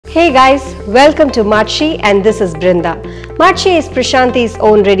Hey guys, welcome to Maatshi and this is Brinda. Maatshi is Prashanti's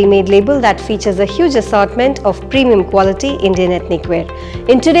own ready-made label that features a huge assortment of premium quality Indian ethnic wear.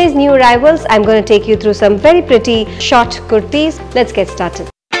 In today's new arrivals, I'm going to take you through some very pretty short kurtis. Let's get started.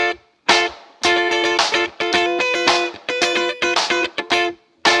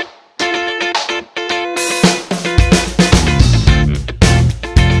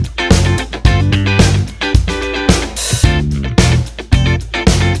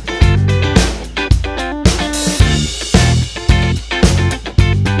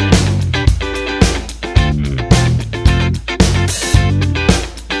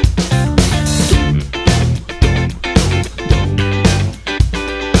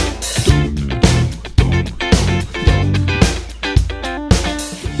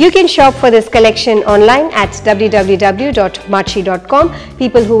 You can shop for this collection online at www.maatshi.com.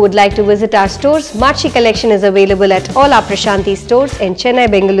 People who would like to visit our stores, Maatshi collection is available at all our Prashanti stores in Chennai,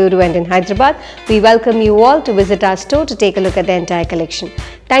 Bengaluru and in Hyderabad. We welcome you all to visit our store to take a look at the entire collection.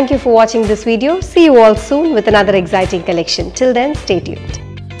 Thank you for watching this video. See you all soon with another exciting collection. Till then, stay tuned.